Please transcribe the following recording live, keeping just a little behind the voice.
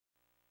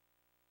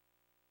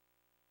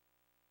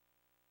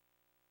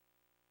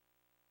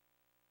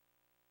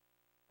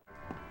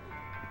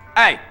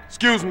Hey,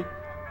 excuse me.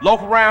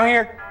 Local around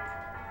here?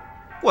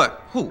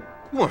 What? Who?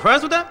 You want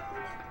friends with that?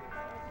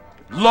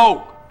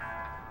 Loke.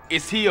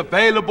 Is he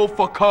available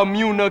for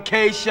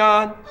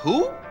communication?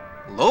 Who?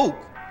 Loke?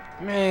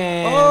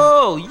 Man.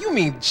 Oh, you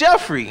mean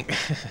Jeffrey.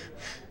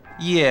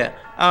 Yeah,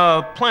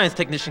 our appliance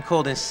technician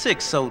called in sick,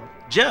 so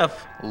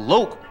Jeff,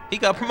 Loke, he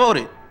got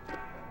promoted.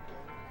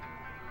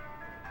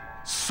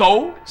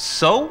 So?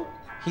 So?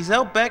 He's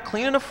out back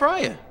cleaning the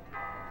fryer.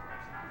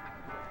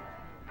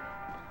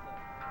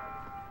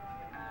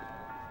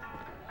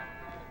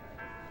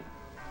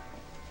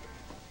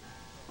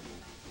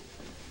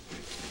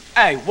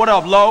 Hey, what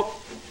up, Loke?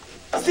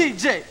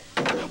 CJ,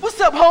 what's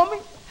up,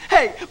 homie?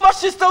 Hey, my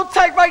shit's so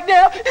tight right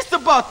now, it's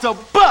about to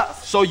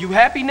bust. So you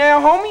happy now,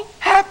 homie?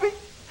 Happy?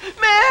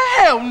 Man,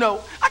 hell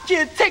no. I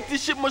can't take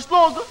this shit much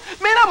longer.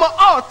 Man, I'm an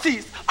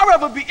artist. I'd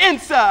rather be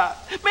inside.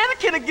 Man, I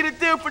can't get a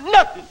deal for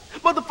nothing.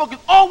 Motherfuckers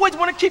always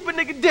want to keep a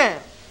nigga down.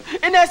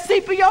 And that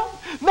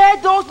CPO,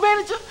 Mad Dog's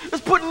manager,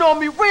 is putting on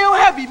me real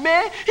heavy,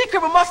 man. He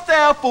cribbing my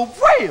style for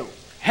real.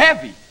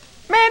 Heavy?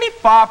 Man, he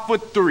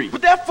 5'3".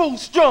 But that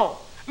fool's strong.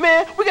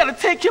 Man, we gotta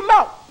take him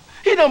out.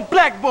 He done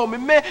blackballed me,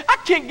 man. I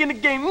can't get in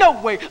the game no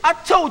way. I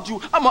told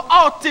you, I'm an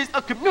artist,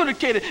 a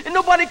communicator, and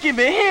nobody can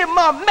even hear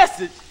my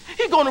message.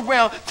 He going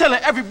around telling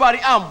everybody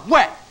I'm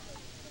whack.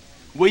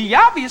 Well, he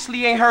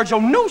obviously ain't heard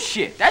your new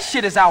shit. That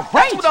shit is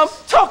outrageous. That's what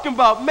I'm talking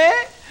about, man.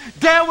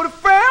 Down with a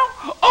frown,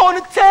 on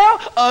the tail,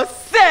 a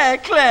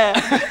sad clown.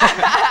 All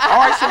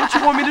right, so what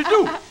you want me to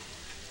do?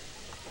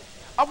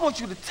 I want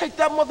you to take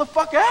that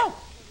motherfucker out.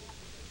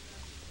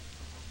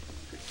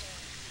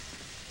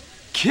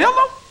 Kill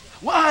him?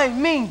 Well, I ain't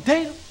mean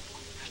date him.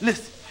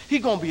 Listen, he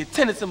gonna be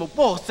attending some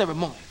award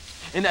ceremony,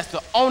 and that's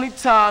the only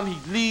time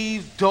he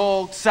leaves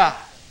dog's side.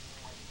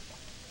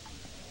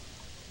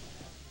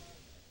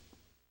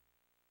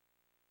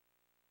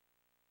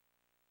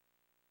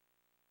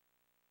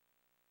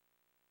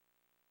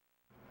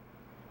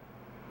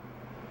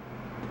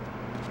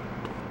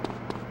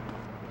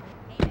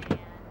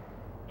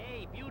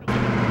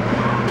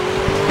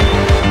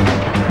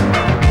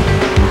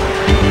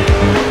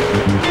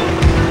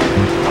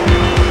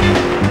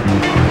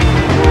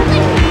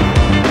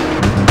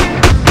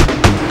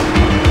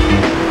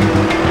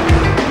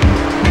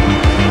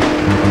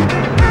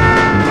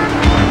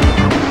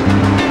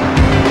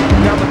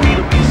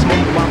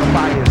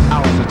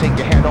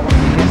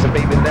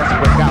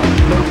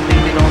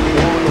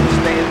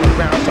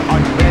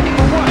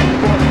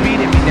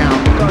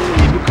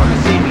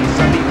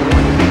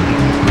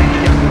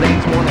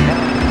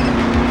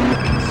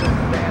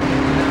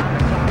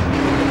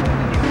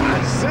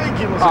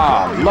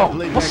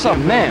 What's up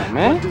now,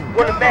 man?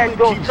 When the man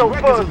goes so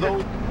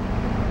further.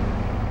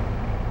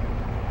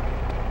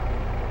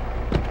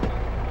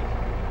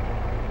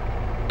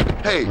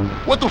 Hey,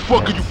 what the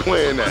fuck are you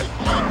playing at?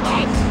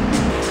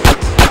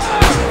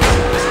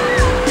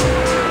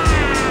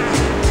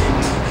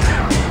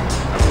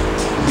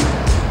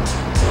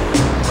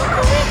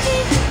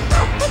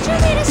 Could you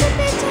read us a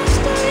bedtime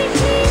story,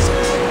 please,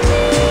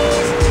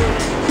 please?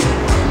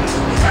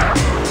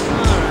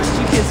 Alright,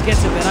 you kids get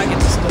to bed, I get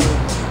the story.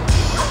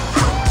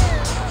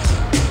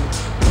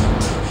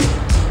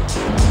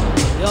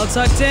 Y'all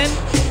tucked in?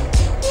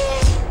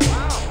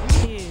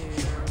 Here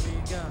we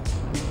go.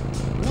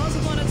 Once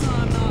upon a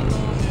time, not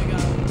long ago,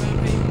 when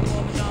people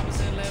wore pajamas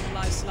and lived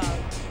life slow,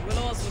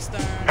 willows were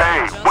stern,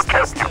 Hey, what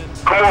justice can-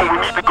 stood. come on,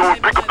 we need to go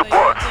and pick up the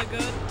bus.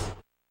 Good.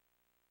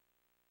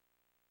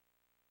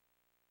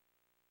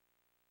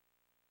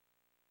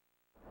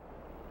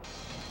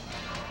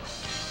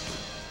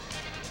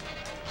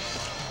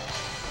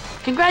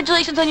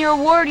 Congratulations on your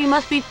award. You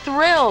must be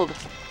thrilled.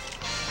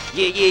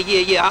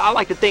 Yeah. I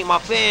like to thank my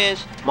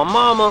fans, my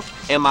mama,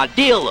 and my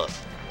dealer.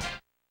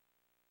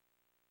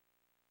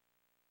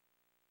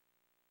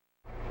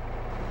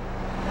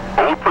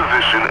 Hold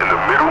position in the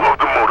middle of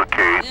the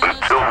motorcade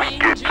until we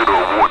get to the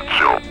award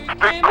show.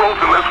 Stick close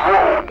and let's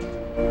roll.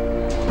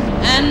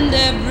 And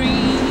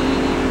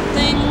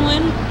everything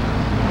went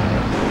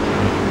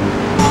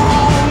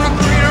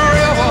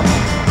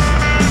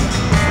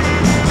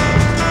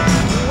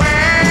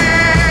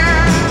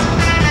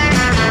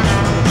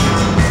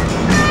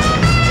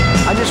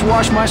I just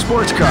washed my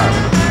sports car.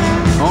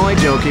 Only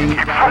joking.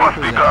 Keep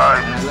frosty,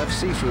 guys. And I left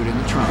seafood in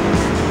the trunk.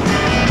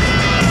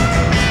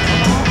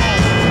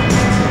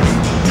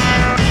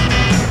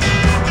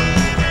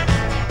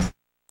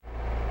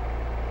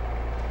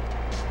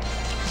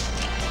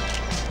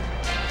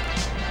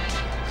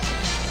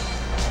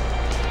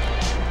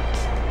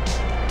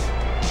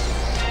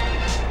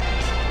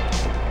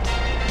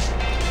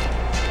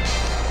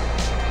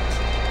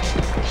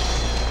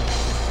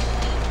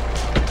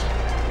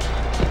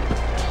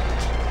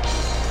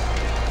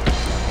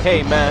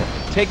 Hey, man,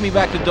 take me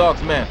back to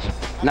Dog's Mansion.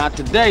 Not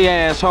today,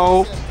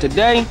 asshole.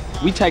 Today,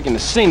 we taking the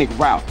scenic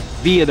route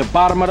via the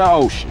bottom of the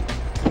ocean.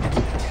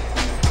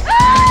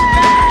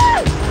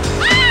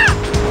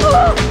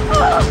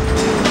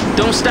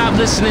 Don't stop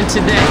listening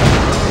today,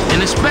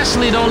 and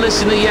especially don't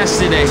listen to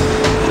yesterday.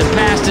 The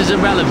past is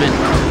irrelevant.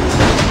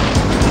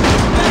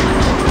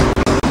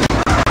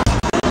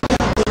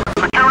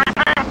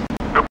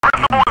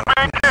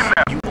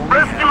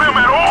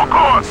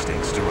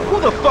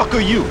 fuck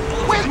are you?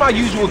 Where's my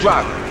usual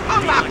driver?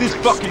 Unlock this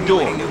fucking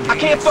door. I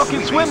can't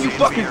fucking swim, you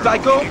fucking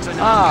psycho.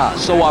 Ah,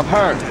 so I've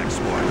heard.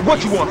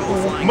 What you want,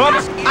 fool? Mother?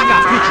 I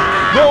got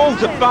bitches.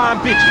 Loads of fine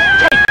bitches.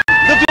 Take them.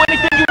 They'll do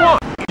anything you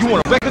want. You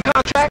want a record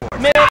contract?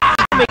 Man, I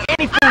can make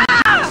any fool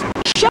with you.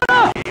 Shut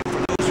up!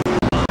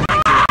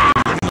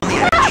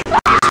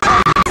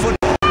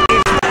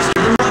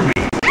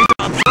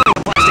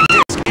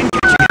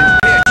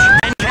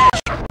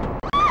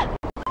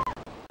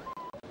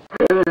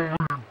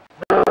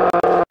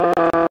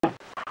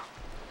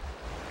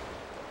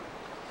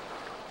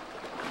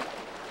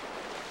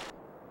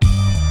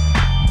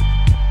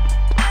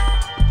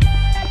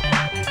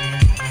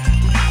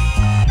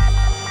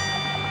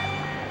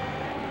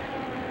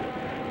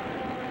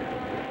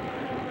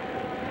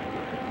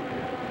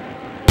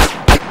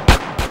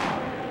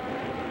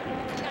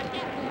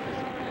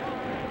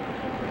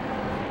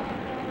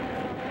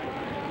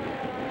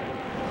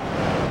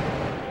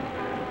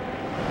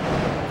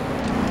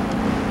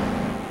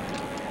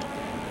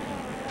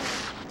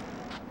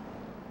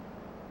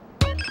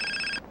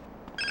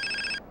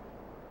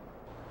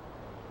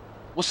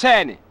 What's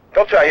happening?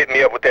 Don't try to hit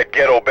me up with that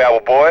ghetto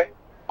babble, boy.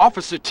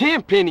 Officer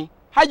Tenpenny,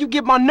 how you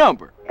get my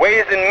number?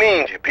 Ways and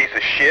means, you piece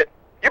of shit.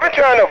 You been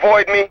trying to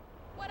avoid me?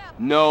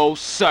 No,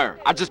 sir.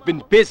 I just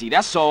been busy,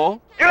 that's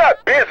all. You're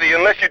not busy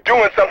unless you're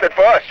doing something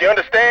for us, you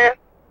understand?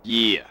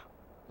 Yeah.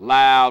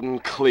 Loud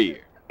and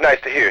clear. Nice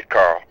to hear it,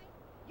 Carl.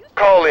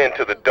 Call in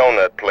to the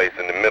donut place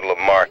in the middle of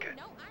Market.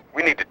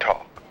 We need to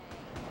talk.